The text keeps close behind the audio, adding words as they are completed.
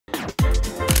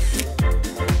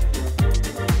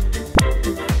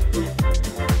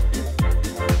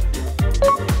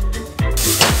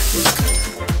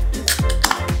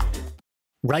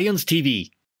Ryan's TV.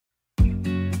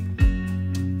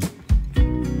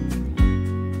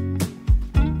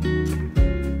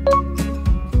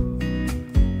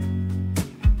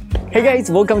 Hey guys,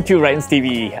 welcome to Ryan's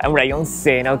TV. I'm Ryan.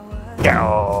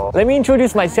 Go. Let me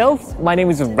introduce myself. My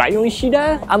name is Ryan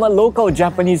Ishida. I'm a local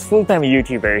Japanese full-time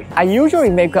YouTuber. I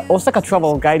usually make Osaka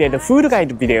travel guided food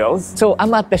guide videos. So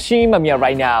I'm at the Shin-sekai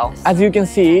right now. As you can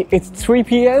see, it's 3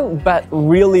 p.m. but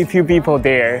really few people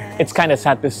there. It's kind of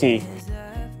sad to see.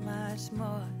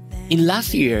 In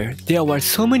last year, there were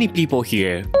so many people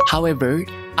here. However,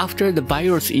 after the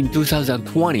virus in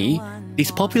 2020,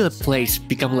 this popular place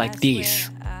became like this.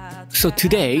 So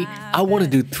today, I want to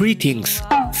do 3 things.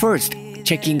 First,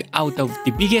 checking out of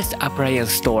the biggest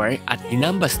appliance store at the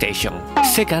Namba station.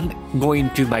 Second, going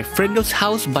to my friend's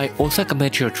house by Osaka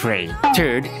Metro train.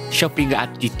 Third, shopping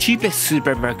at the cheapest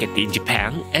supermarket in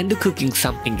Japan and cooking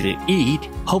something to eat.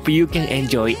 Hope you can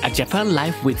enjoy a Japan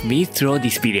life with me through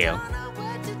this video.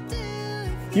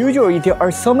 Usually there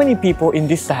are so many people in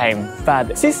this time,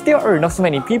 but since there are not so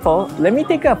many people, let me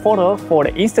take a photo for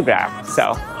the Instagram.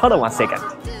 So, hold on one second.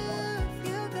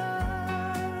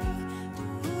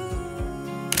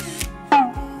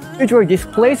 Usually this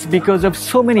place, because of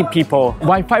so many people,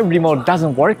 Wi-Fi remote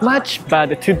doesn't work much,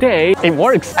 but today it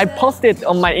works. I posted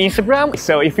on my Instagram,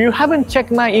 so if you haven't checked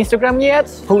my Instagram yet,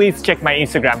 please check my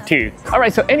Instagram too.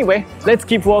 Alright, so anyway, let's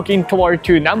keep walking toward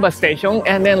to Namba station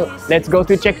and then let's go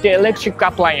to check the electric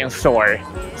appliance store.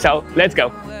 So let's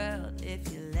go.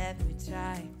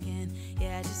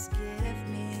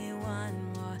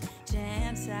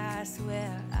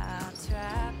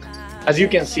 As you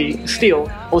can see,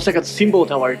 still, Osaka's symbol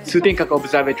tower, Tsutenkaku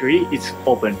Observatory, is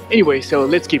open. Anyway, so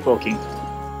let's keep walking.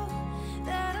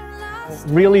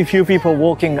 Really few people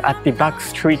walking at the back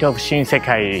street of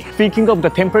Shin-sekai. Speaking of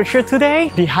the temperature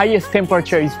today, the highest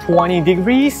temperature is 20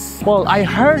 degrees. Well, I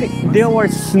heard there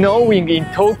was snowing in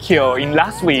Tokyo in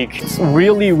last week. It's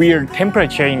really weird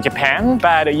temperature in Japan,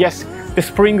 but yes, the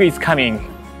spring is coming.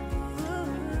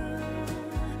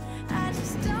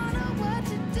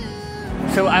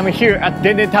 So I'm here at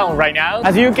Denden town right now.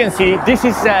 As you can see, this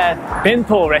is a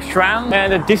bento restaurant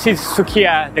and this is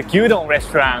Sukiya, the gyudon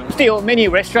restaurant. Still, many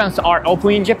restaurants are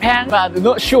open in Japan, but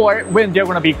not sure when they're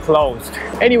gonna be closed.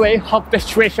 Anyway, hope the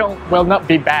situation will not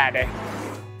be bad.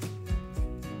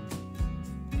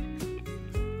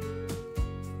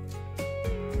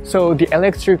 So the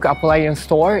electric appliance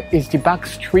store is the back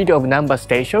street of Namba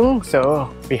station, so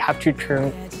we have to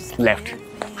turn left.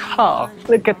 Oh,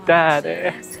 look at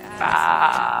that.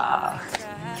 Ah,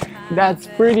 that's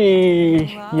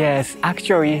pretty. Yes,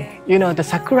 actually, you know, the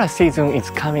Sakura season is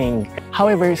coming.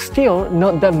 However, still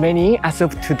not that many as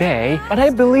of today. But I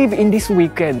believe in this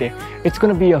weekend, it's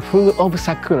gonna be a full of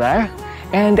Sakura.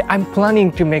 And I'm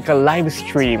planning to make a live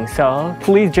stream, so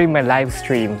please join my live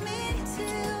stream.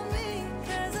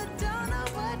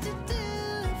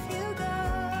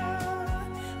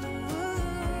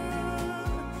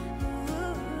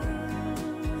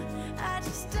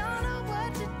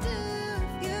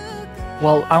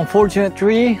 Well,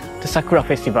 unfortunately, the Sakura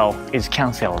festival is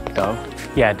cancelled though.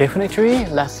 Yeah, definitely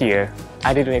last year,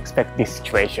 I didn't expect this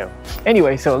situation.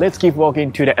 Anyway, so let's keep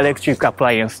walking to the electric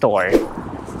appliance store.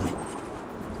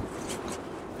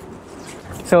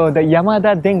 So the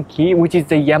Yamada Denki, which is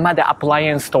the Yamada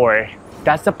appliance store,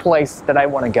 that's the place that I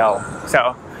want to go.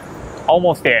 So,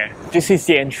 almost there. This is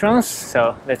the entrance,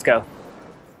 so let's go.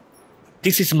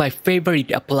 This is my favorite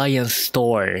appliance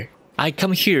store. I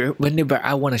come here whenever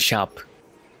I want to shop.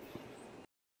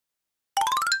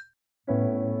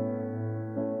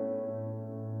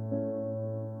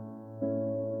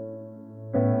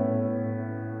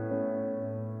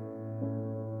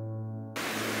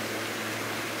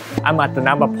 I'm at the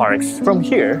Namba Parks. From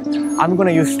here, I'm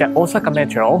gonna use the Osaka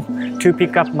Metro to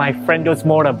pick up my friend's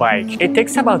motorbike. It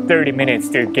takes about 30 minutes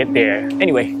to get there.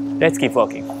 Anyway, let's keep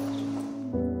walking.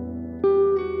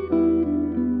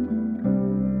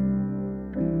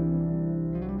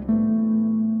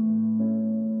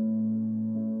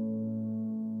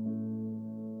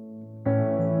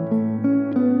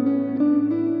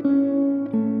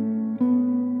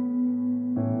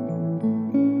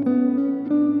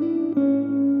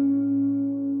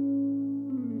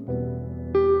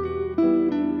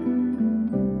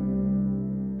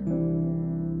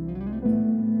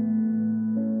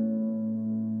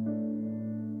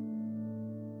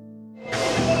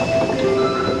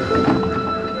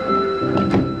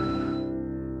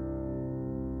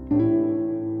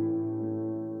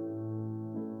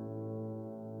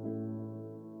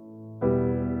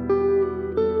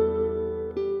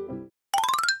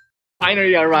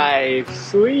 Finally arrived!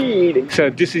 Sweet! So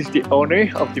this is the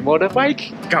owner of the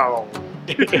motorbike. Go!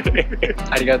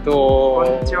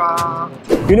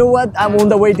 You know what? I'm on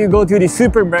the way to go to the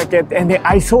supermarket and then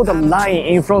I saw the line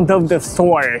in front of the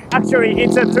store. Actually,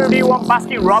 it's a 31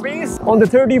 Baskin Robbins. On the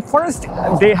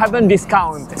 31st, they have a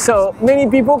discount. So many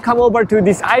people come over to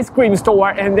this ice cream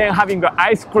store and then having the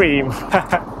ice cream.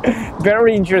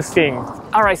 Very interesting.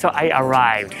 Alright, so I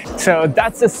arrived. So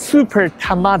that's a Super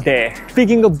Tamade.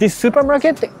 Speaking of this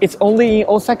supermarket, it's only in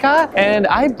Osaka and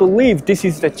I believe this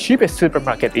is the cheapest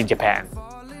supermarket in Japan.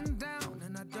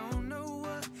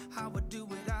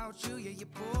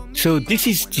 So this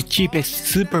is the cheapest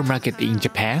supermarket in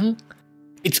Japan.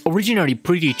 It's originally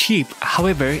pretty cheap,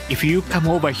 however, if you come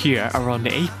over here around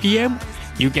 8 PM,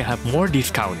 you can have more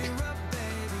discount.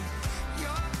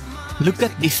 Look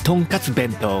at this tonkatsu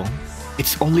bento.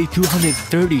 It's only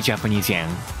 230 Japanese yen.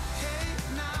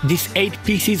 This 8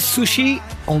 pieces sushi,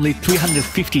 only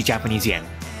 350 Japanese yen.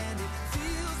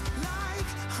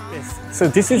 So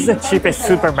this is the cheapest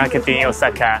supermarket in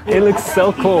Osaka. It looks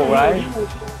so cool, right?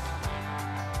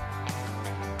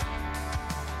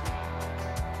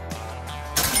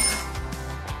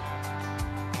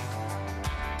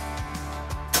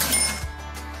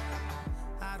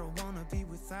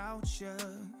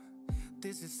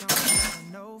 This is something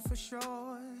I know for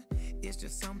sure. It's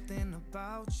just something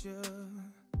about you.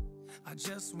 I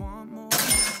just want more.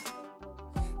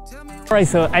 Alright,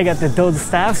 so I got those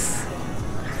stuffs.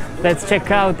 Let's check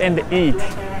out and eat.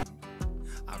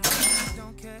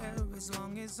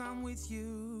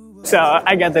 So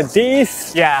I got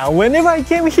this. Yeah, whenever I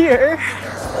came here,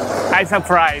 I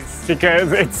surprised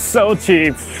because it's so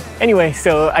cheap. Anyway,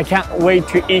 so I can't wait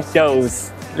to eat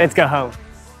those. Let's go home.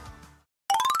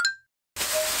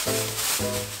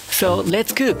 So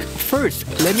let's cook. First,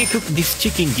 let me cook this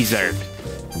chicken gizzard.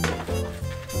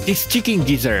 This chicken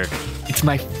gizzard, it's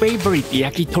my favorite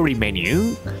yakitori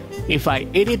menu. If I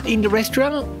eat it in the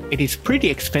restaurant, it is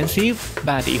pretty expensive,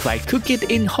 but if I cook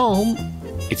it in home,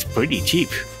 it's pretty cheap.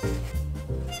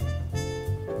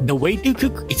 The way to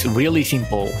cook is really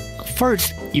simple.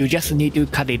 First, you just need to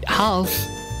cut it half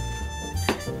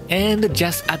and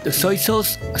just add the soy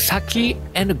sauce, sake,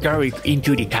 and garlic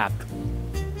into the cup.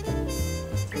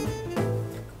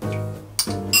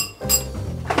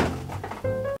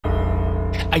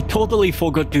 I totally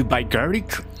forgot to buy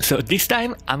garlic, so this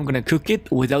time I'm gonna cook it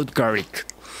without garlic.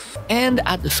 And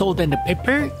add the salt and the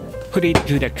pepper, put it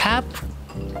to the cup,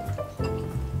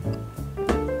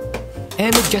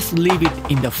 and just leave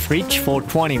it in the fridge for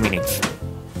 20 minutes.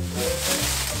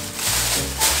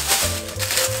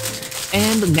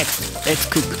 And next, let's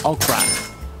cook okra.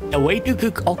 The way to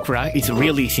cook okra is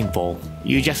really simple.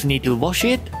 You just need to wash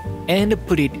it and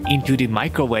put it into the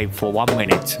microwave for 1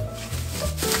 minute.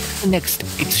 Next,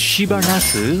 it's shiba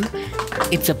nasu.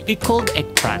 It's a pickled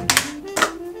eggplant.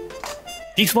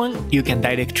 This one, you can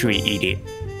directly eat it.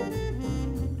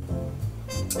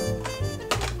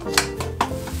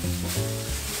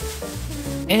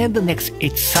 And next,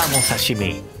 it's salmon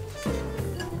sashimi.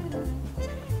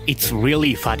 It's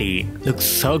really fatty, looks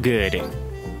so good.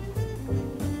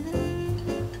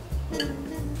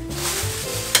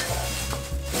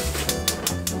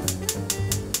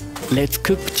 Let's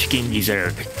cook chicken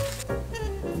gizzard.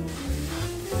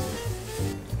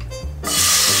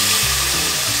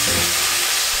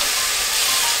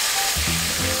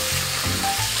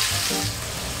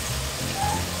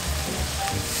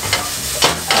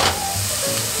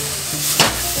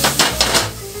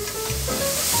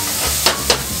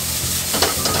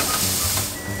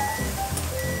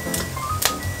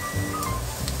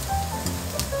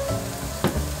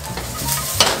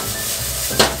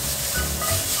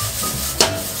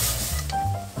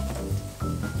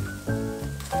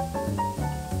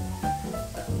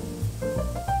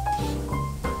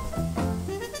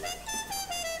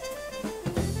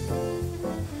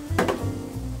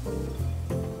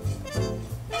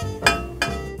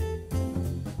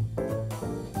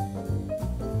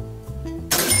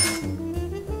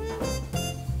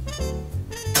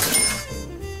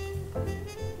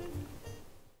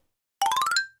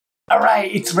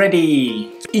 Alright, it's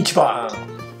ready! Ichiban!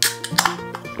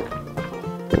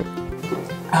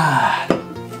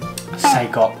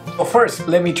 Psycho. First,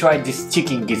 let me try this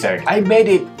chicken gizzard. I made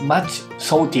it much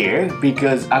saltier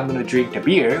because I'm gonna drink the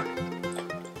beer.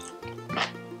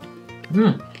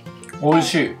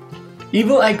 Oishii.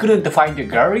 Even I couldn't find the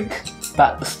garlic,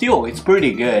 but still it's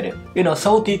pretty good. You know,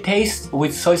 salty taste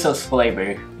with soy sauce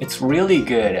flavor. It's really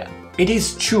good. It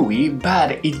is chewy,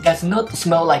 but it does not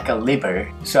smell like a liver,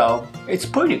 so it's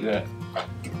pretty good.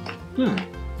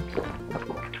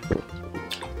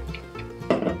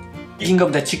 Speaking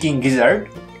of the chicken gizzard,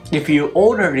 if you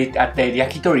order it at the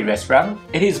yakitori restaurant,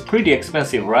 it is pretty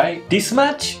expensive, right? This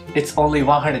much, it's only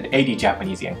 180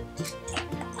 Japanese yen.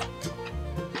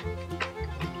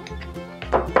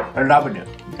 Ramen.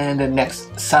 And the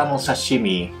next, salmon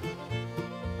sashimi.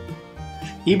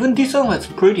 Even this one was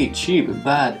pretty cheap,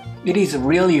 but it is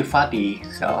really fatty,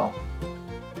 so...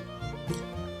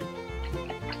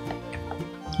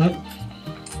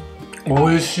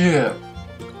 Oishii.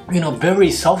 You know, very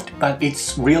soft, but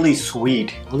it's really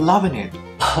sweet. Loving it.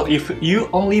 If you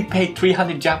only pay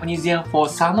 300 Japanese yen for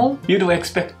salmon, you don't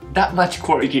expect that much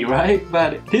quality, right?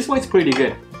 But this one's pretty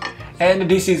good. And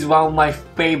this is one of my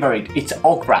favorite. It's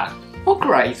okra.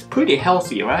 Okra is pretty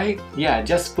healthy, right? Yeah,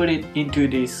 just put it into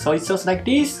this soy sauce like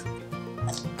this.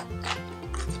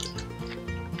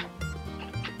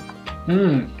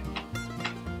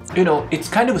 You know, it's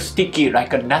kind of sticky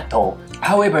like a natto.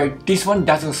 However, this one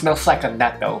doesn't smell like a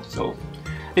natto, so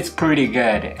it's pretty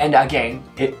good. And again,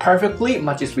 it perfectly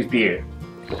matches with beer.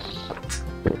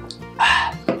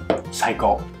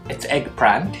 Psycho. It's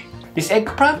eggplant. This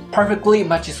eggplant perfectly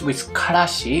matches with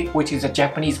karashi, which is a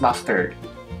Japanese mustard.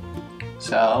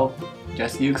 So,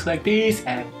 just use like this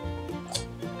and...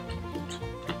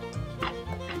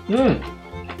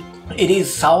 It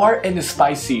is sour and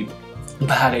spicy,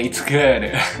 but it's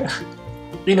good.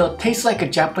 You know, tastes like a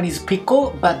Japanese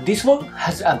pickle, but this one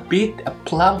has a bit of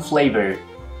plum flavor.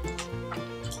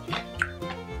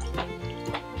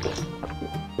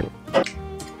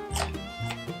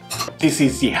 This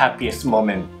is the happiest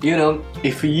moment. You know,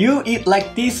 if you eat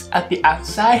like this at the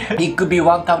outside, it could be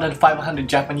 1,500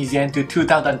 Japanese yen to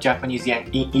 2,000 Japanese yen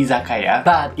in izakaya.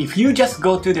 But if you just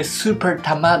go to the super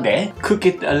tamade, cook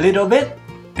it a little bit,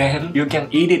 then you can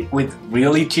eat it with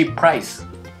really cheap price.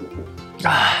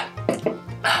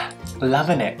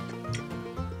 Loving it.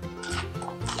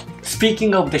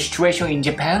 Speaking of the situation in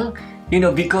Japan, you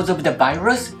know, because of the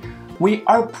virus, we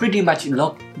are pretty much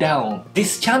locked down.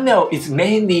 This channel is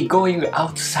mainly going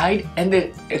outside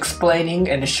and explaining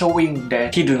and showing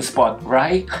the hidden spot,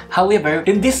 right? However,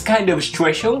 in this kind of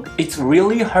situation, it's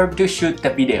really hard to shoot the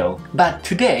video. But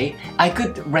today, I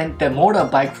could rent the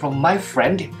motorbike from my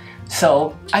friend,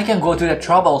 so I can go to the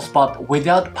travel spot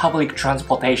without public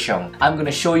transportation. I'm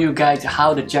gonna show you guys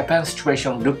how the Japan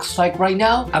situation looks like right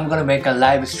now. I'm gonna make a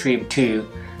live stream too,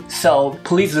 so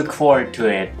please look forward to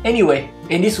it. Anyway,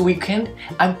 in this weekend,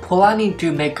 I'm planning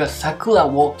to make a Sakura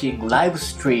walking live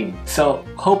stream, so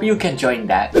hope you can join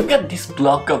that. Look at this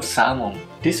block of salmon.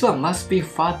 This one must be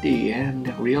fatty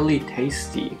and really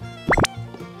tasty.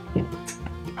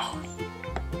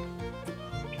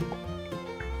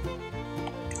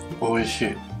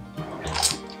 Oishii.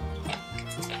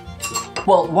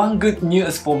 Well, one good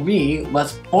news for me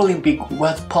was Olympic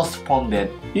was postponed.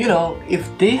 You know, if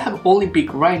they have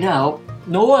Olympic right now,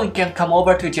 no one can come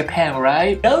over to Japan,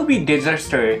 right? That would be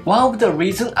disaster. One of the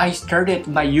reasons I started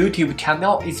my YouTube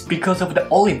channel is because of the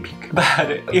Olympic. But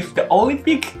if the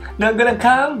Olympic not gonna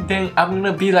come, then I'm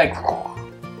gonna be like...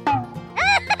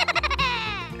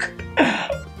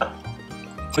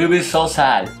 We'll be so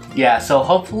sad. Yeah, so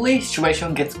hopefully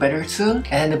situation gets better soon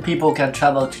and people can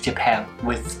travel to Japan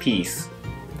with peace.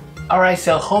 Alright,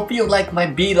 so hope you like my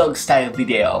vlog style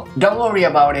video. Don't worry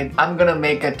about it, I'm gonna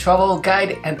make a travel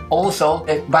guide and also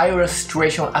a virus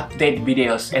situation update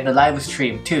videos and a live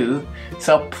stream too.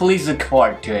 So please look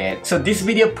forward to it. So this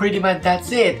video pretty much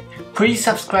that's it. Please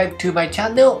subscribe to my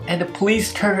channel and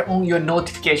please turn on your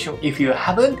notification if you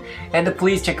haven't. And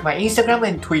please check my Instagram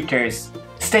and Twitters.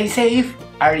 Stay safe.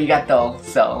 Arigato.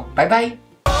 So, bye bye.